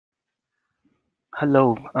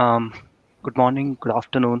Hello, good morning, good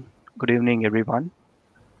afternoon, good evening, everyone.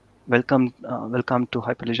 Welcome to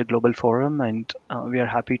Hyperledger Global Forum, and we are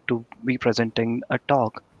happy to be presenting a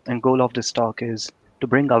talk. And goal of this talk is to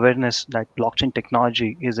bring awareness that blockchain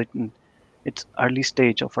technology is in its early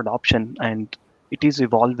stage of adoption, and it is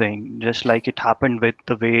evolving, just like it happened with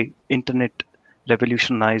the way internet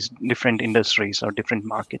revolutionized different industries or different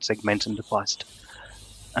market segments in the past.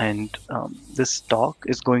 And this talk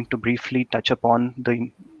is going to briefly touch upon the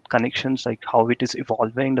connections, like how it is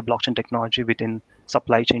evolving the blockchain technology within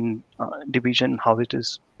supply chain division, how it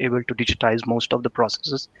is able to digitize most of the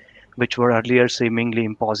processes which were earlier seemingly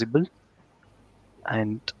impossible.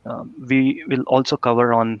 And we will also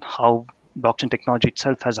cover on how blockchain technology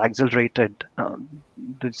itself has accelerated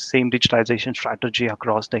the same digitalization strategy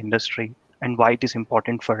across the industry, and why it is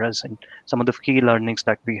important for us, and some of the key learnings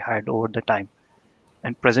that we had over the time.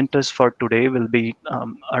 And presenters for today will be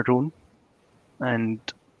Arun and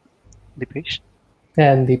Deepesh.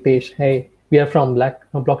 And Deepesh, hey, we are from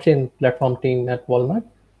blockchain platform team at Walmart,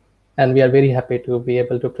 and we are very happy to be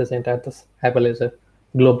able to present at this Hyperledger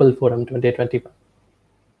Global Forum 2021.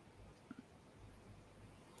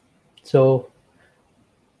 So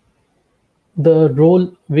the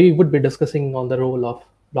role we would be discussing on the role of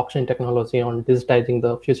blockchain technology on digitizing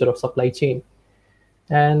the future of supply chain,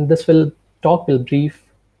 and this will talk will brief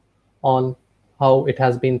on how it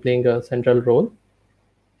has been playing a central role.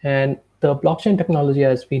 And the blockchain technology,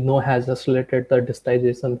 as we know, has accelerated the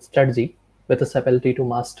digitization strategy with its ability to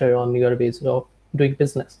master on newer ways of doing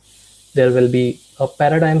business. There will be a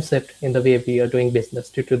paradigm shift in the way we are doing business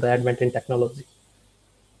due to the advent in technology.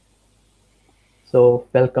 So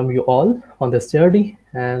welcome you all on this journey,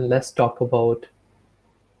 and let's talk about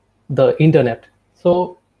the internet.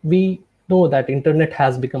 So we know that internet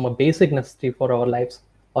has become a basic necessity for our lives.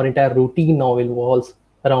 Our entire routine now revolves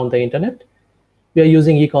around the internet. We are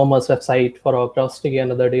using e-commerce website for our grocery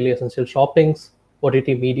and other daily essential shoppings,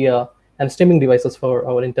 OTT media, and streaming devices for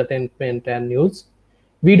our entertainment and news,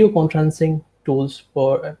 video conferencing tools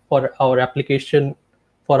for our application,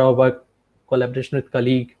 for our work, collaboration with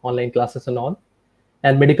colleague, online classes and all,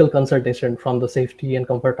 and medical consultation from the safety and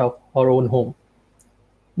comfort of our own home.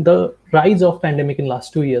 The rise of pandemic in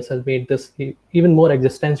last 2 years has made this even more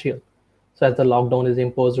existential. So as the lockdown is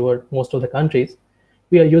imposed over most of the countries,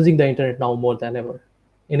 we are using the internet now more than ever.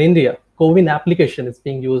 In India, COVID application is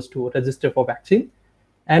being used to register for vaccine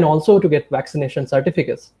and also to get vaccination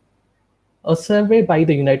certificates. A survey by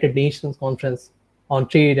the United Nations Conference on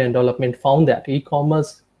Trade and Development found that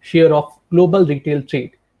e-commerce share of global retail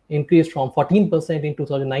trade increased from 14% in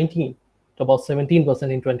 2019 to about 17%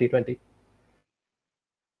 in 2020.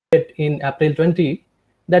 In April 20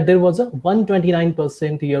 that there was a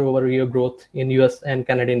 129% year-over-year growth in US and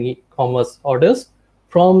Canadian e-commerce orders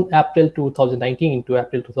from April 2019 to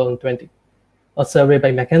April 2020. A survey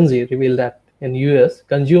by McKinsey revealed that in US,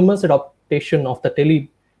 consumers' adoption of the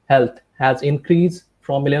telehealth has increased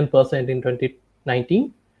from 11% in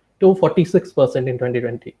 2019 to 46% in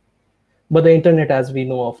 2020. But the internet, as we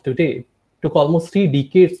know of today, took almost 3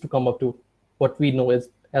 decades to come up to what we know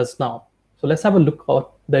as now. So let's have a look at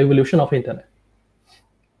the evolution of internet.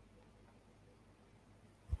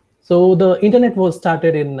 So the internet was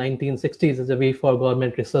started in 1960s as a way for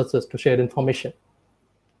government researchers to share information.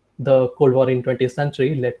 The Cold War in 20th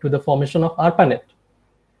century led to the formation of ARPANET.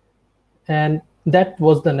 And that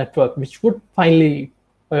was the network which would finally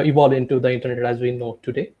evolve into the internet as we know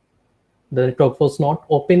today. The network was not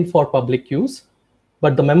open for public use,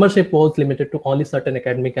 but the membership was limited to only certain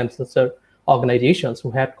academic and research organizations who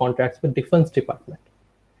had contracts with Defense Department.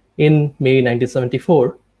 In May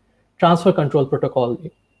 1974, Transfer Control Protocol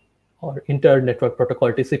or Inter-Network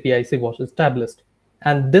Protocol TCP/IP was established.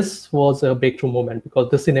 And this was a breakthrough moment because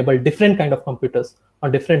this enabled different kind of computers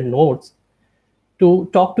on different nodes to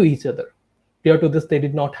talk to each other. Prior to this, they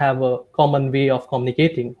did not have a common way of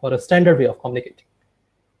communicating or a standard way of communicating.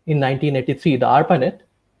 In 1983, the ARPANET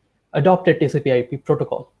adopted TCP/IP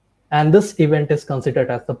protocol, and this event is considered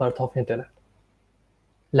as the birth of internet.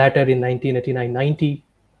 Later in 1989-90,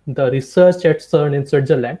 the research at CERN in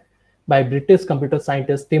Switzerland by British computer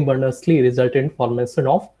scientist Tim Berners-Lee resulted in formation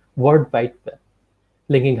of World Wide Web,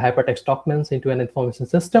 linking hypertext documents into an information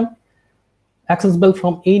system accessible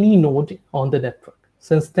from any node on the network.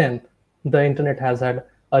 Since then, the internet has had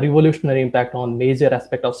a revolutionary impact on major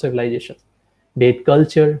aspects of civilization, be it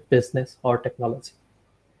culture, business, or technology.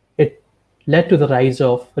 It led to the rise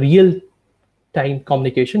of real-time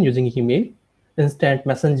communication using email, instant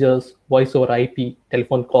messengers, voice over IP,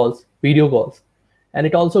 telephone calls, video calls, and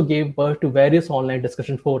it also gave birth to various online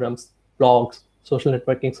discussion forums, blogs, social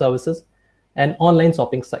networking services, and online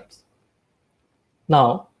shopping sites.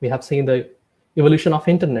 Now we have seen the evolution of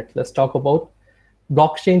internet. Let's talk about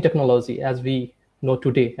blockchain technology as we know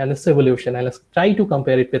today and its evolution, and let's try to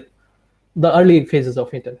compare it with the early phases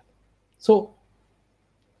of internet. So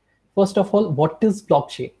first of all, what is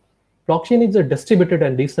blockchain? Blockchain is a distributed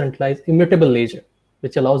and decentralized immutable ledger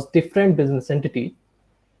which allows different business entities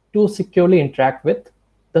to securely interact with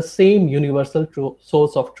the same universal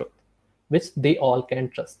source of truth, which they all can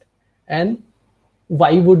trust. And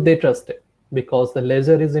why would they trust it? Because the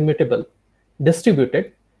ledger is immutable,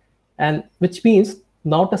 distributed, and which means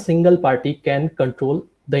not a single party can control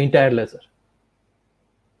the entire ledger.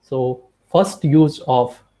 So first use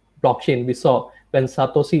of blockchain we saw when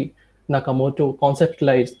Satoshi Nakamoto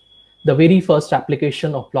conceptualized the very first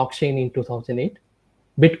application of blockchain in 2008,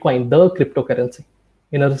 Bitcoin, the cryptocurrency.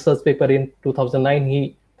 In a research paper in 2009,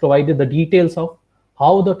 he provided the details of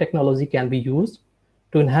how the technology can be used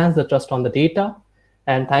to enhance the trust on the data.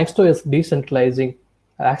 And thanks to its decentralizing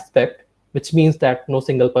aspect, which means that no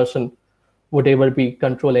single person would ever be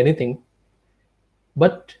control anything.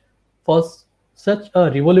 But for such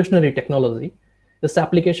a revolutionary technology, this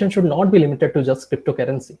application should not be limited to just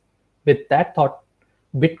cryptocurrency. With that thought,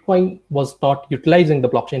 Bitcoin was not utilizing the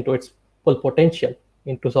blockchain to its full potential.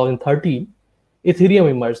 In 2013, Ethereum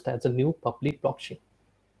emerged as a new public blockchain.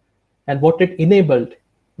 And what it enabled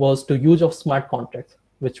was the use of smart contracts,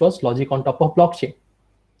 which was logic on top of blockchain.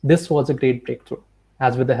 This was a great breakthrough,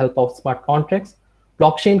 as with the help of smart contracts,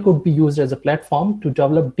 blockchain could be used as a platform to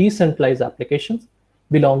develop decentralized applications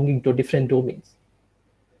belonging to different domains.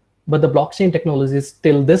 But the blockchain technologies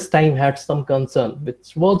till this time had some concern,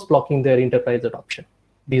 which was blocking their enterprise adoption.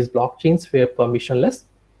 These blockchains were permissionless,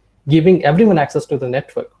 giving everyone access to the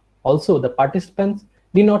network. Also, the participants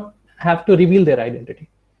did not have to reveal their identity.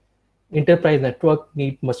 Enterprise network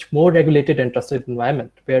need much more regulated and trusted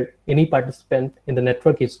environment where any participant in the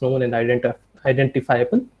network is known and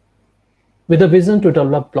identifiable. With a vision to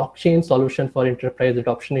develop blockchain solution for enterprise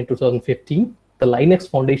adoption in 2015, the Linux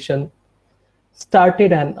Foundation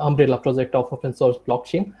started an umbrella project of open source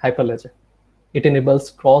blockchain, Hyperledger. It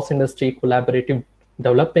enables cross-industry collaborative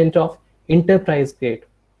development of enterprise-grade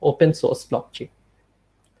open source blockchain.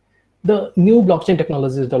 The new blockchain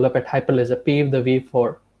technologies developed at Hyperledger paved the way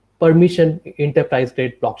for permission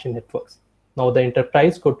enterprise-grade blockchain networks. Now the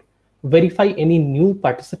enterprise could verify any new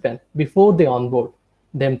participant before they onboard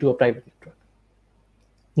them to a private network.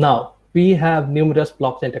 Now, we have numerous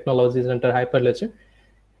blockchain technologies under Hyperledger,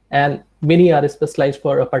 and many are specialized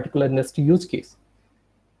for a particular industry use case.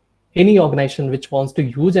 Any organization which wants to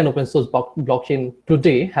use an open source blockchain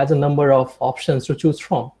today has a number of options to choose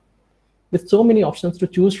from. With so many options to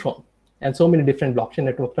choose from and so many different blockchain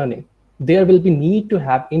networks running, there will be need to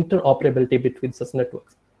have interoperability between such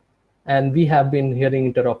networks. And we have been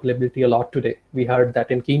hearing interoperability a lot today. We heard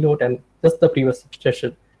that in keynote and just the previous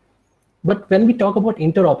session. But when we talk about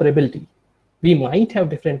interoperability, we might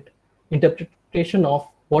have different interpretation of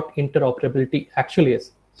what interoperability actually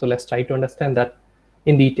is. So let's try to understand that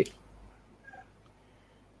in detail.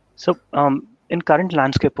 So in current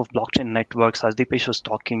landscape of blockchain networks, as Deepesh was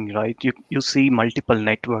talking, right, you see multiple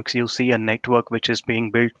networks. You see a network which is being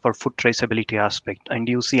built for food traceability aspect, and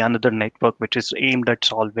you see another network which is aimed at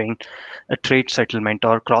solving a trade settlement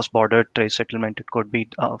or cross-border trade settlement. It could be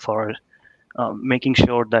for making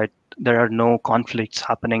sure that there are no conflicts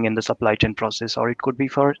happening in the supply chain process, or it could be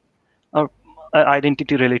for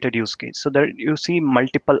identity related use case. So there you see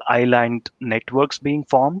multiple island networks being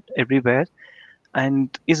formed everywhere.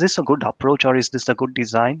 And is this a good approach, or is this a good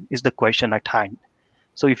design, is the question at hand.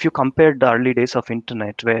 So if you compare the early days of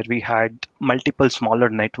internet, where we had multiple smaller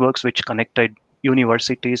networks which connected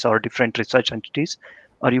universities or different research entities,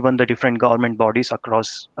 or even the different government bodies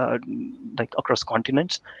across across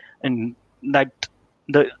continents, and that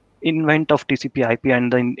the invent of TCP/IP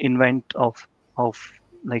and the invent of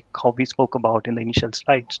like how we spoke about in the initial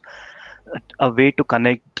slides, a way to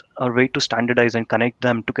connect, a way to standardize and connect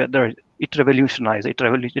them together, it revolutionized, it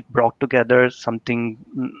brought together something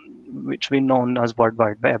which we know as World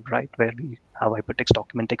Wide Web, right, where we have hypertext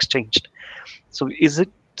document exchanged. So is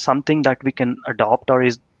it something that we can adopt, or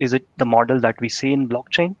is it the model that we see in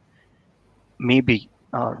blockchain? Maybe.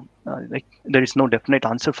 Like there is no definite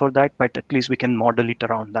answer for that, but at least we can model it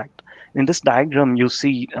around that. In this diagram, you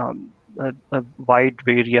see a wide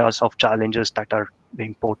areas of challenges that are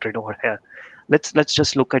being portrayed over here. Let's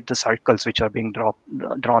just look at the circles which are being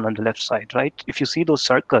drawn on the left side, right? If you see those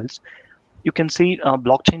circles, you can see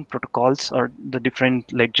blockchain protocols or the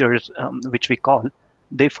different ledgers which we call,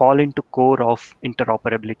 they fall into core of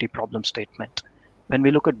interoperability problem statement. When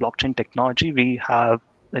we look at blockchain technology, we have,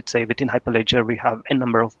 let's say within Hyperledger, we have a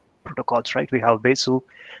number of protocols, right? We have Besu,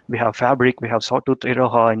 we have Fabric, we have Sawtooth,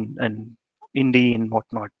 Iroha, and Indie and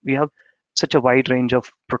whatnot. We have such a wide range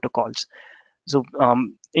of protocols. So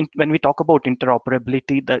when we talk about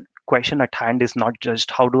interoperability, the question at hand is not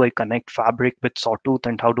just how do I connect Fabric with Sawtooth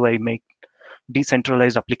and how do I make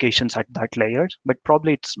decentralized applications at that layer, but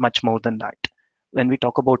probably it's much more than that. When we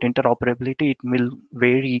talk about interoperability, it will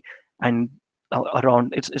vary and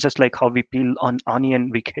around. It's just like how we peel on onion,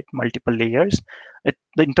 we get multiple layers. The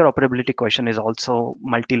interoperability question is also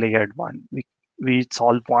multi-layered one. We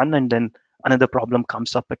solve one and then another problem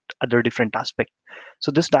comes up at other different aspect.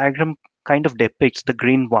 So this diagram kind of depicts the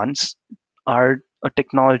green ones are a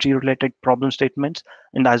technology related problem statements,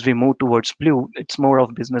 and as we move towards blue, it's more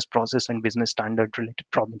of business process and business standard related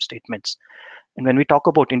problem statements. And when we talk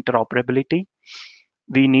about interoperability,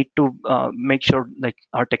 we need to make sure like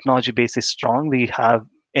our technology base is strong. We have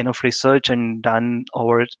enough research and done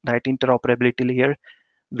over that interoperability layer.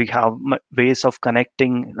 We have ways of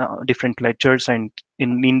connecting different ledgers and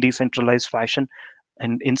in decentralized fashion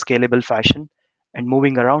and in scalable fashion, and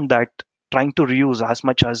moving around that, trying to reuse as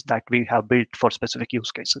much as that we have built for specific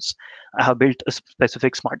use cases. I have built a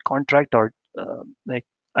specific smart contract, or like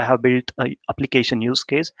I have built a application use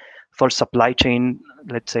case for supply chain,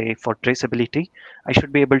 let's say for traceability. I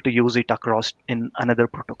should be able to use it across in another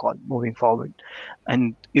protocol moving forward.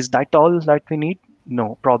 And is that all that we need?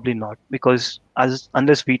 No, probably not, because as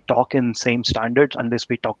unless we talk in same standards, unless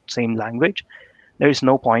we talk same language, there is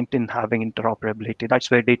no point in having interoperability.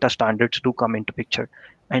 That's where data standards do come into picture.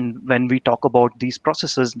 And when we talk about these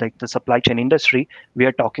processes, like the supply chain industry, we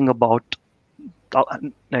are talking about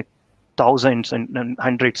like thousands and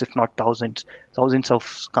hundreds, if not thousands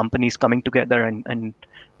of companies coming together and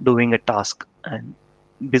doing a task. And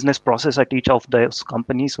business process at each of those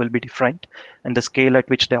companies will be different, and the scale at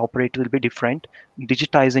which they operate will be different.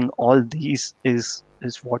 Digitizing all these is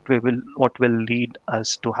what will lead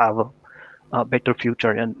us to have a better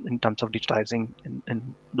future in terms of digitizing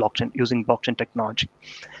in blockchain, using blockchain technology.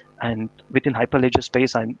 And within Hyperledger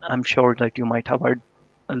space, I'm sure that you might have heard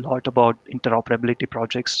a lot about interoperability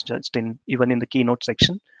projects just in even in the keynote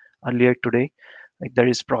section earlier today. Like there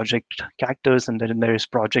is project Cactus, and then there is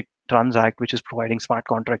project Transact, which is providing smart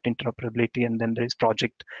contract interoperability, and then there is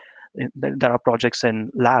project. There are projects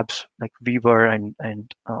in labs like Weaver and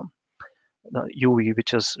the UE,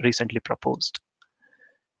 which is recently proposed.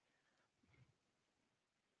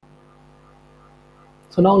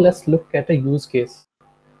 So now let's look at a use case,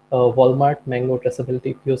 Walmart Mango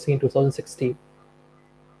traceability POC in 2016.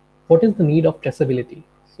 What is the need of traceability?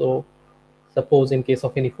 So suppose in case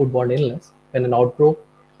of any foodborne illness, when an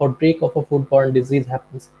outbreak of a foodborne disease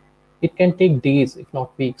happens, it can take days, if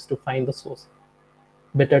not weeks, to find the source.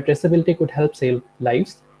 Better traceability could help save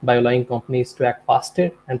lives by allowing companies to act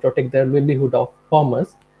faster and protect their livelihood of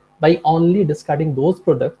farmers by only discarding those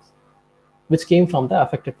products which came from the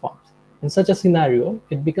affected farms. In such a scenario,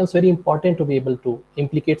 it becomes very important to be able to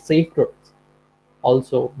implicate safe products.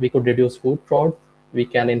 Also, we could reduce food fraud, we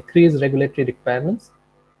can increase regulatory requirements,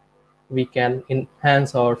 we can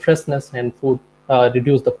enhance our freshness and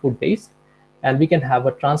reduce the food waste, and we can have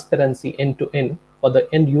a transparency end to end for the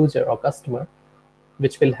end user or customer,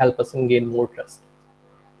 which will help us gain more trust.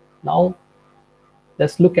 Now,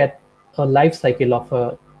 let's look at a life cycle of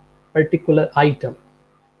a particular item.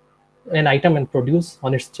 An item and produce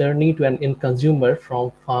on its journey to an end consumer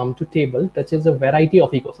from farm to table touches a variety of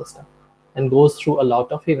ecosystem and goes through a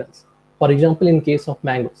lot of events. For example, in case of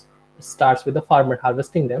mangoes, it starts with the farmer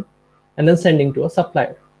harvesting them and then sending to a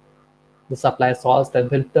supplier. The supplier sorts and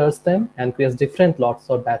filters them and creates different lots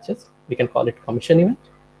or batches. We can call it commission event.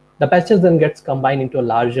 The batches then gets combined into a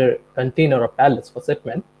larger container or pallets for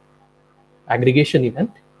shipment. Aggregation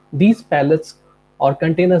event. These pallets or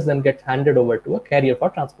containers then get handed over to a carrier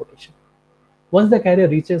for transportation. Once the carrier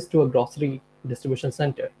reaches to a grocery distribution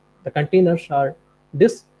center, the containers are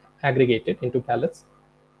disaggregated into pallets,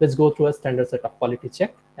 which go through a standard set of quality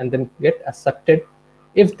check and then get accepted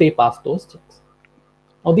if they pass those checks.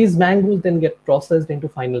 Now these mangoes then get processed into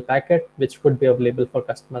final packet, which would be available for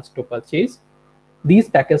customers to purchase. These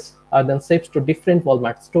packets are then shipped to different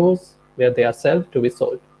Walmart stores where they are sold to be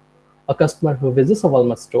sold. A customer who visits a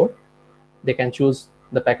Walmart store, they can choose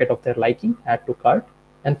the packet of their liking, add to cart,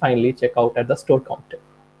 and finally check out at the store counter.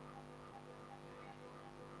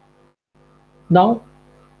 Now,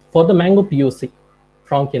 for the mango POC,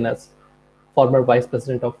 Frank Innes, former vice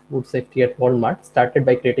president of food safety at Walmart, started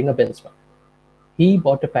by creating a benchmark. He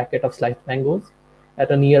bought a packet of sliced mangoes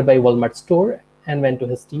at a nearby Walmart store and went to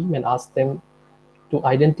his team and asked them to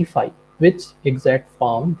identify which exact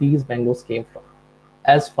farm these mangoes came from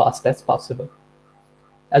as fast as possible.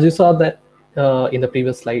 As you saw that in the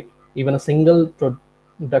previous slide, even a single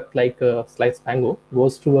product like sliced mango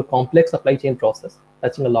goes through a complex supply chain process,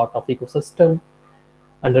 touching a lot of ecosystem,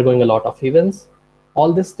 undergoing a lot of events.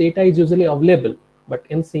 All this data is usually available, but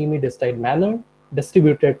in semi-distinct manner,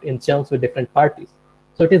 distributed in chunks with different parties.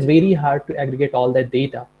 So it is very hard to aggregate all that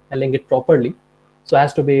data and link it properly so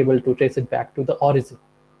as to be able to trace it back to the origin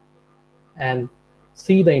and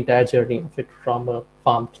see the entire journey of it from a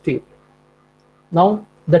farm to table. Now,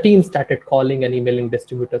 the team started calling and emailing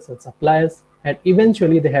distributors and suppliers, and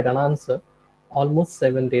eventually they had an answer almost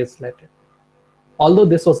 7 days later. Although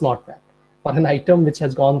this was not bad. For an item which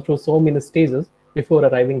has gone through so many stages before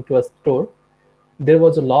arriving to a store, there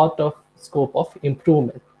was a lot of scope of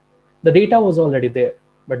improvement. The data was already there,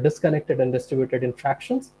 but disconnected and distributed in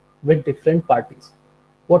fractions with different parties.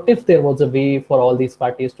 What if there was a way for all these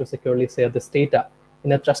parties to securely share this data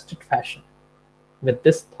in a trusted fashion? With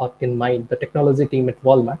this thought in mind, the technology team at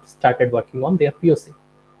Walmart started working on their POC.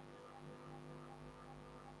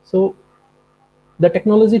 So the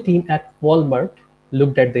technology team at Walmart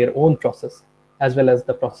looked at their own process as well as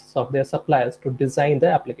the process of their suppliers to design the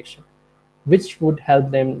application, which would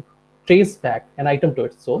help them trace back an item to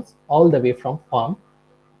its source all the way from farm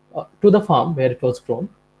to the farm where it was grown.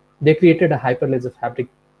 They created a Hyperledger Fabric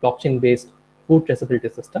blockchain-based food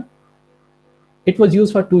traceability system. It was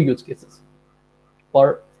used for two use cases.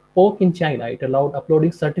 For pork in China, it allowed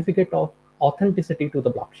uploading certificate of authenticity to the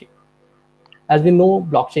blockchain. As we know,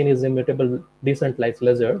 blockchain is immutable decentralized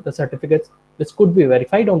ledger. The certificates which could be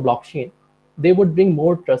verified on blockchain, they would bring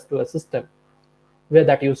more trust to a system where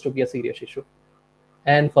that used to be a serious issue.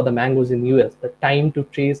 And for the mangoes in US, the time to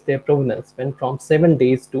trace their provenance went from 7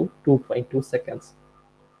 days to 2.2 seconds.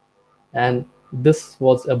 And this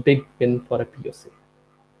was a big win for a POC.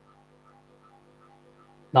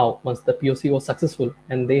 Now, once the POC was successful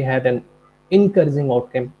and they had an encouraging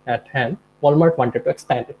outcome at hand, Walmart wanted to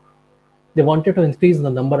expand it. They wanted to increase the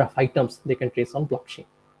number of items they can trace on blockchain.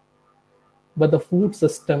 But the food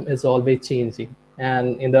system is always changing.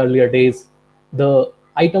 And in the earlier days, the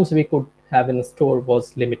items we could have in a store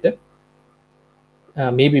was limited,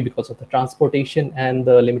 maybe because of the transportation and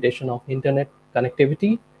the limitation of internet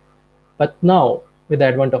connectivity. But now, with the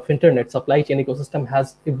advent of internet, supply chain ecosystem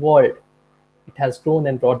has evolved. It has grown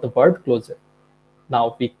and brought the world closer.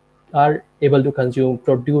 Now we are able to consume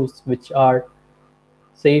produce which are,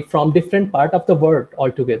 say, from different part of the world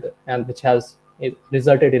altogether, and which has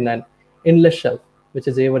resulted in an endless shelf, which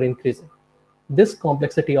is ever increasing. This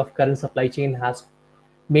complexity of current supply chain has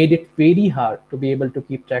made it very hard to be able to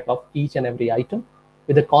keep track of each and every item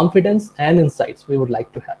with the confidence and insights we would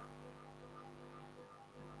like to have.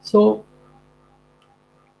 So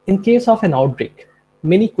in case of an outbreak,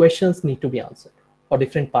 many questions need to be answered for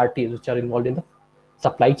different parties which are involved in the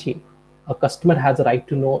supply chain. A customer has a right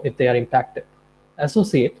to know if they are impacted.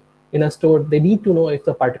 Associate in a store, they need to know if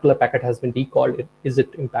the particular packet has been decalled, is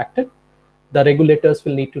it impacted? The regulators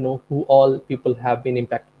will need to know who all people have been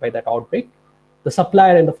impacted by that outbreak. The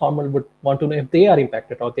supplier and the farmer would want to know if they are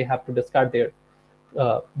impacted or they have to discard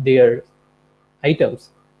their items.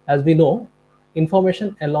 As we know,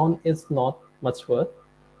 information alone is not much worth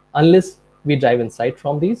unless we drive insight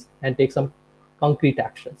from these and take some concrete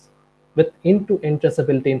actions. With end-to-end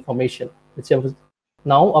traceability information, which is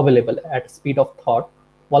now available at speed of thought,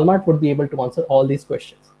 Walmart would be able to answer all these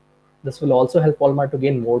questions. This will also help Walmart to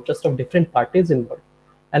gain more trust of different parties involved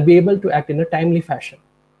and be able to act in a timely fashion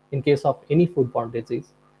in case of any foodborne disease.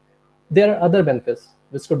 There are other benefits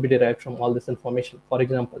which could be derived from all this information. For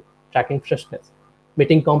example, tracking freshness,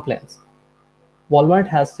 meeting compliance. Walmart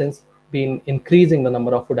has since been increasing the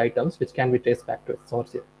number of food items which can be traced back to its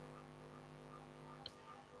origin.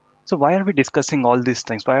 So why are we discussing all these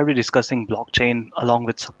things? Why are we discussing blockchain along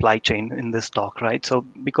with supply chain in this talk, right? So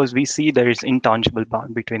because we see there is intangible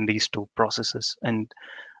bond between these two processes, and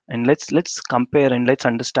let's compare and let's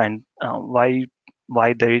understand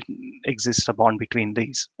why there exists a bond between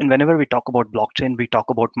these. And whenever we talk about blockchain, we talk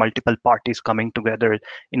about multiple parties coming together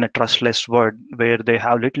in a trustless world where they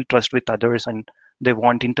have little trust with others and they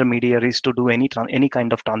want intermediaries to do any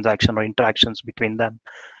kind of transaction or interactions between them.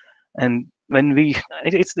 And when we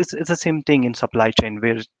it's the same thing in supply chain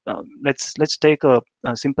where let's take a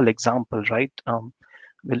simple example, right?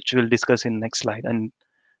 Which we'll discuss in next slide, and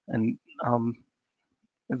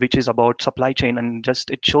which is about supply chain, and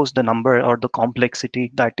just it shows the number or the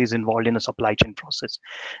complexity that is involved in a supply chain process.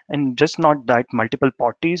 And just not that multiple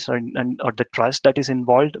parties or the trust that is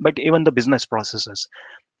involved, but even the business processes.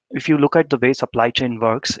 If you look at the way supply chain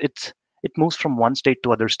works, it moves from one state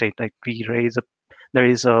to other state. Like we raise a there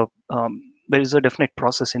is a there is a definite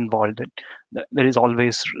process involved. There is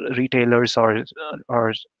always retailers or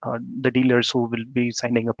the dealers who will be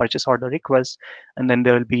sending a purchase order request, and then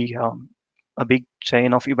there will be a big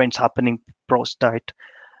chain of events happening post that,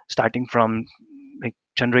 starting from like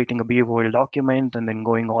generating a behavioral document and then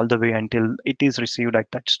going all the way until it is received at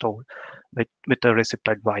that store with a receipt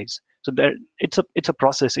advice. So there, it's a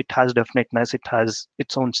process. It has definiteness. It has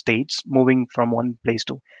its own states moving from one place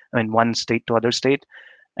to, I mean, one state to other state.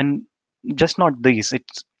 And just not these,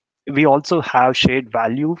 it's we also have shared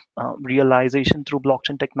value realization through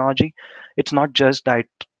blockchain technology. It's not just that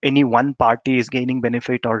any one party is gaining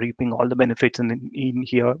benefit or reaping all the benefits in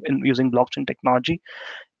here in using blockchain technology.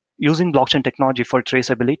 Using blockchain technology for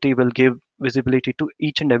traceability will give visibility to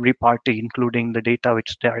each and every party, including the data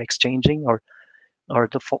which they are exchanging, or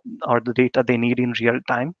the data they need in real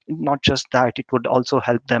time. Not just that, it would also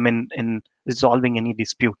help them in resolving any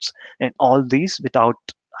disputes, and all these without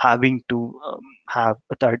having to have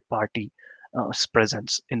a third party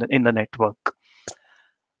presence in the network.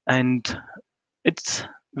 And it's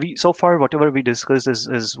we so far whatever we discussed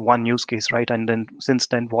is one use case, right? And then since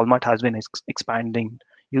then Walmart has been expanding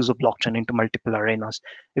use of blockchain into multiple arenas.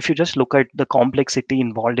 If you just look at the complexity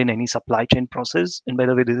involved in any supply chain process, and by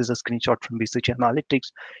the way, this is a screenshot from BCG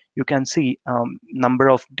Analytics, you can see number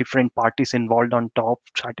of different parties involved on top,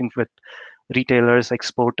 starting with retailers,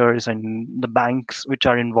 exporters, and the banks which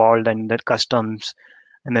are involved, and the customs,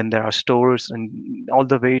 and then there are stores, and all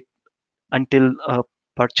the way until a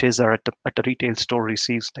purchaser at a retail store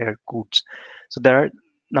receives their goods. So there are a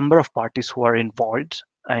number of parties who are involved.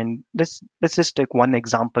 And let's just take one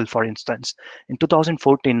example. For instance, in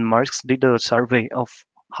 2014, Merckx did a survey of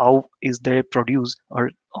how is their produce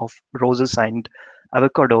or of roses and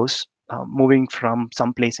avocados moving from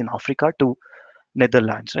some place in Africa to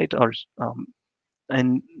Netherlands, right? Or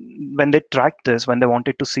and when they tracked this, when they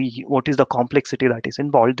wanted to see what is the complexity that is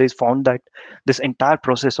involved, they found that this entire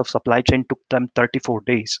process of supply chain took them 34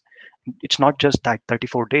 days. It's not just that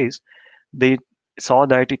 34 days, they saw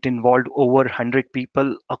that it involved over 100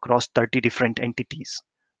 people across 30 different entities.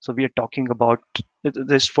 So we are talking about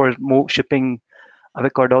this for shipping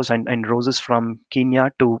avocados and roses from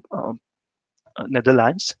Kenya to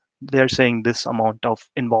Netherlands. They're saying this amount of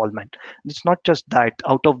involvement. It's not just that.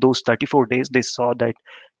 Out of those 34 days, they saw that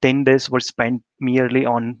 10 days were spent merely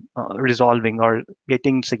on resolving or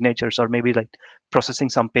getting signatures, or maybe like processing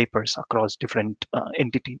some papers across different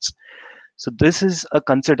entities. So this is a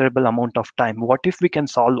considerable amount of time. What if we can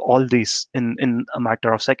solve all this in a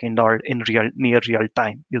matter of second or in near real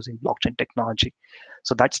time using blockchain technology?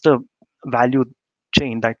 So that's the value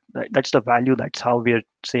chain. That's the value. That's how we're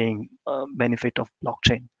saying benefit of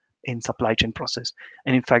blockchain in supply chain process.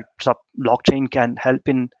 And in fact, blockchain can help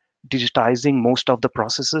in digitizing most of the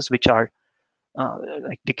processes which are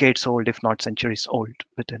like decades old, if not centuries old,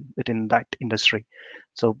 within that industry.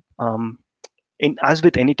 So in as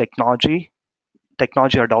with any technology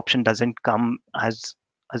adoption doesn't come as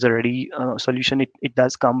a ready solution. It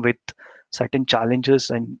does come with certain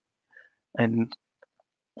challenges, and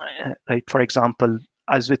right, for example,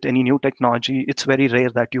 as with any new technology, it's very rare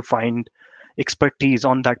that you find expertise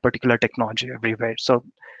on that particular technology everywhere. So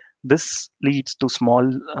this leads to small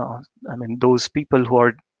I mean those people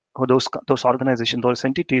who those organizations, those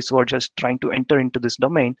entities who are just trying to enter into this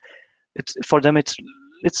domain. It's for them, it's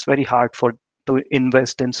very hard for to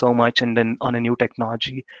invest in so much and then on a new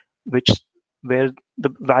technology, which where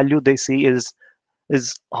the value they see is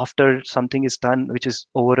after something is done, which is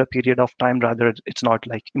over a period of time, rather it's not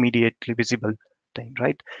like immediately visible thing,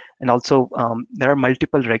 right? And also there are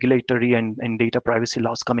multiple regulatory and data privacy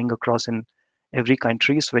laws coming across in every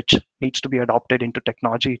countries, which needs to be adopted into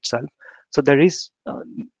technology itself. So there is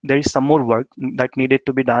some more work that needed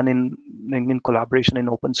to be done in collaboration in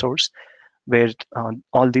open source, where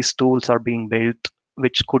all these tools are being built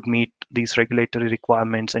which could meet these regulatory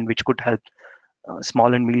requirements and which could help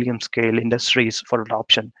small and medium scale industries for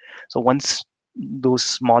adoption. So once those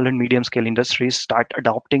small and medium scale industries start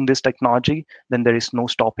adopting this technology, then there is no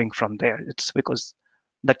stopping from there. It's because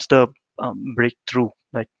that's the breakthrough,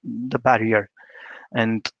 like the barrier.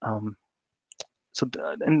 And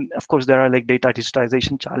and of course there are like data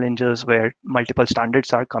digitization challenges where multiple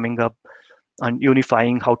standards are coming up and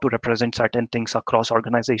unifying how to represent certain things across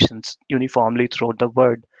organizations uniformly throughout the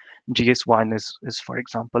world. GS1 is for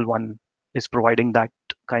example one is providing that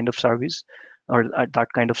kind of service or that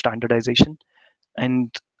kind of standardization.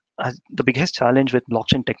 And the biggest challenge with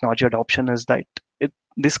blockchain technology adoption is that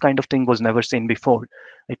this kind of thing was never seen before.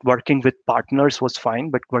 Working with partners was fine,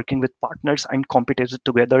 but working with partners and competitors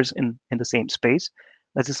together in the same space,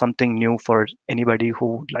 this is something new for anybody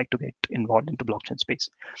who would like to get involved into blockchain space.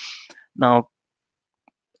 Now,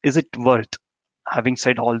 is it worth, having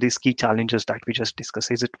said all these key challenges that we just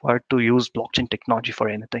discussed, is it worth to use blockchain technology for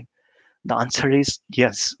anything? The answer is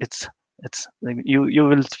yes. It's like you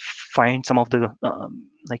will find some of the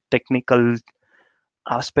like technical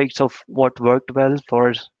aspects of what worked well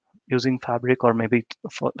for using Fabric, or maybe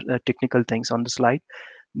for technical things on the slide.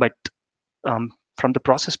 But um, from the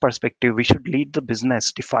process perspective, we should lead the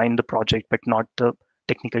business, define the project, but not the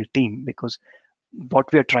technical team, because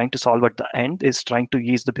what we are trying to solve at the end is trying to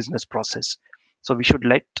ease the business process. So we should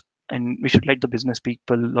let the business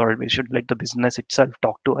people, or we should let the business itself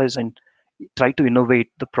talk to us and try to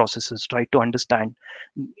innovate the processes, try to understand,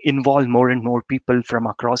 involve more and more people from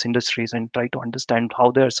across industries, and try to understand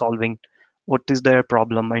how they are solving, what is their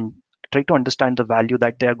problem, and try to understand the value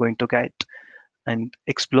that they are going to get, and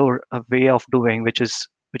explore a way of doing which is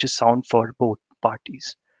sound for both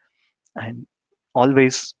parties. And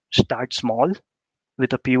always start small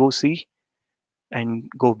with a POC and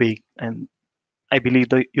go big. And I believe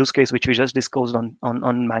the use case which we just discussed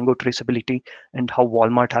on mango traceability, and how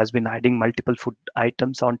Walmart has been adding multiple food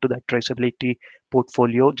items onto that traceability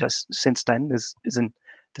portfolio just since then, is an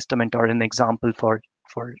testament or an example for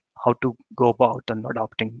how to go about and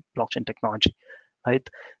adopting blockchain technology, right?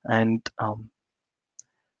 And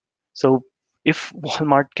so if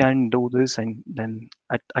Walmart can do this, and then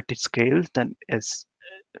at its scale, then yes,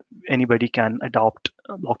 anybody can adopt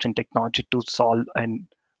blockchain technology to solve and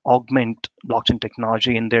augment blockchain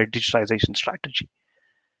technology in their digitization strategy.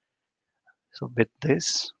 So with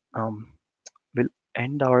this, we'll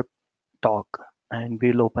end our talk and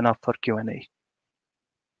we'll open up for Q&A.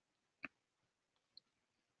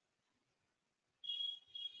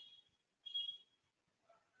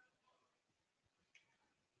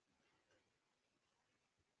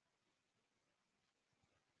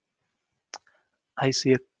 I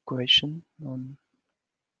see a question on.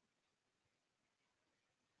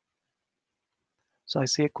 So I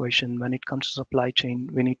see a question. When it comes to supply chain,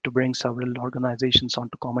 we need to bring several organizations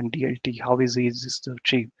onto common DLT. How is this to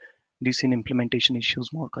achieve? Do you see in implementation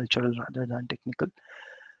issues more cultural rather than technical?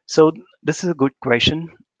 So this is a good question.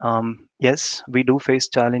 Yes, we do face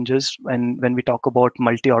challenges when we talk about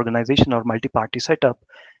multi-organization or multi-party setup.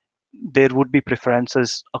 There would be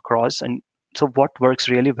preferences across, and so what works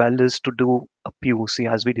really well is to do a POC,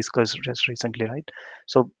 as we discussed just recently, right?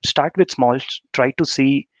 So start with small, try to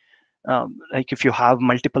see, like if you have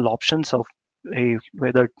multiple options of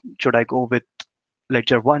whether should I go with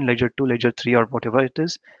ledger 1, ledger 2, ledger 3, or whatever it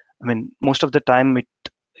is. I mean, most of the time it,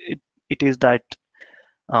 it is that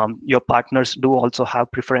your partners do also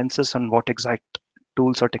have preferences on what exact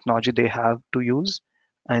tools or technology they have to use.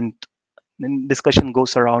 And then discussion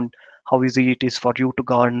goes around how easy it is for you to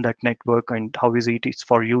govern that network, and how easy it is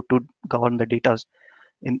for you to govern the data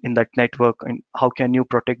in that network, and how can you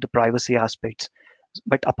protect the privacy aspects.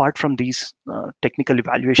 But apart from these technical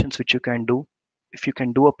evaluations which you can do, if you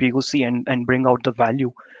can do a POC and bring out the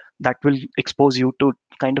value, that will expose you to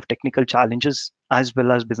kind of technical challenges as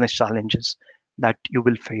well as business challenges that you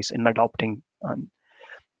will face in adopting.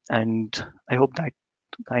 And I hope that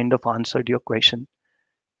kind of answered your question.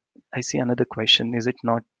 I see another question. Is it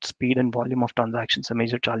not speed and volume of transactions a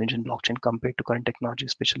major challenge in blockchain compared to current technology,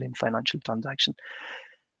 especially in financial transaction?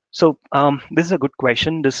 So this is a good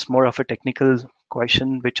question. This is more of a technical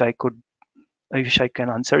question, which I wish I can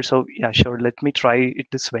answer. So yeah, sure. Let me try it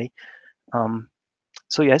this way. Um,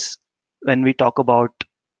 so yes, when we talk about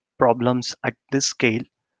problems at this scale,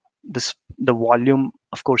 the volume,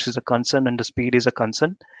 of course, is a concern, and the speed is a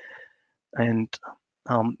concern. And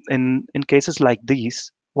in cases like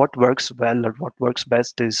these, what works well or what works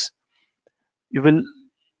best is you will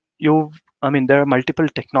you I mean, there are multiple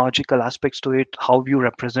technological aspects to it, how you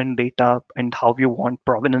represent data and how you want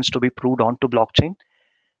provenance to be proved onto blockchain,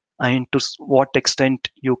 and to what extent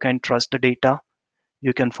you can trust the data.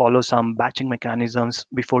 You can follow some batching mechanisms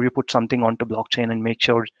before you put something onto blockchain, and make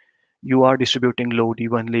sure you are distributing load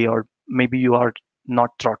evenly, or maybe you are not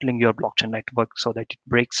throttling your blockchain network so that it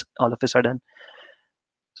breaks all of a sudden.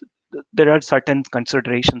 There are certain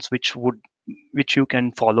considerations which you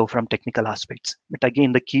can follow from technical aspects, but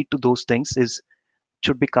again, the key to those things is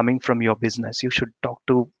should be coming from your business. You should talk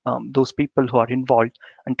to those people who are involved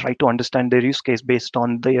and try to understand their use case. Based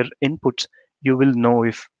on their inputs, you will know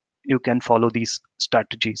if you can follow these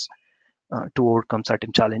strategies to overcome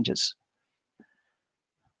certain challenges.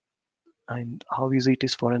 And how easy it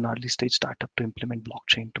is for an early stage startup to implement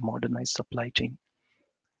blockchain to modernize supply chain.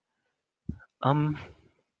 um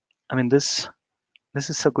I mean, this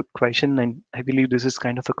is a good question, and I believe this is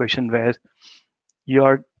kind of a question where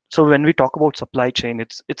you're so when we talk about supply chain,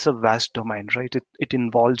 it's a vast domain, right? It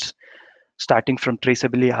involves starting from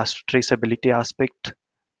traceability aspect,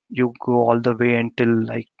 you go all the way until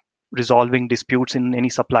like resolving disputes in any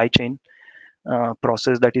supply chain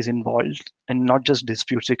process that is involved, and not just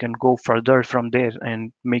disputes. You can go further from there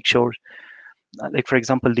and make sure, like for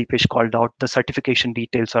example, Deepesh called out the certification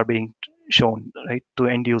details are being shown right to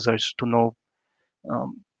end users to know,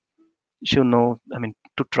 um, should know. I mean,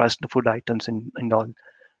 to trust the food items and all.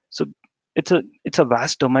 So it's a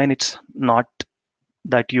vast domain. It's not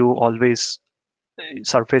that you always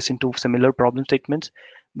surface into similar problem statements.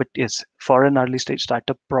 But yes, for an early stage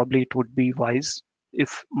startup, probably it would be wise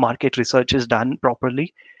if market research is done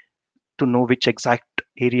properly to know which exact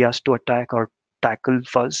areas to attack or tackle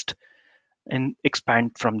first and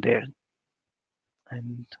expand from there.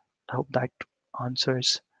 And I hope that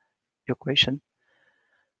answers your question.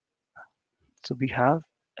 So we have,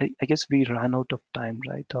 I guess we ran out of time,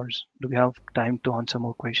 right? Or do we have time to answer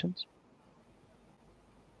more questions?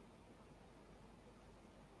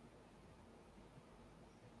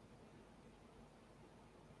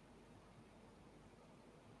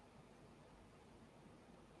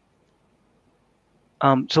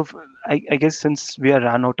 So I guess since we are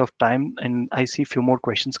run out of time and I see a few more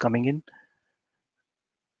questions coming in,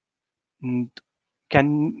 mm,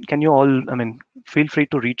 can you all, I mean, feel free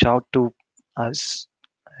to reach out to us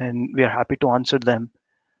and we are happy to answer them.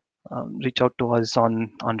 Reach out to us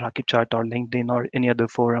on Rocket Chat or LinkedIn or any other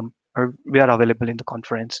forum, or we are available in the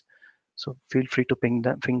conference. So feel free to ping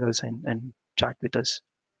us and chat with us.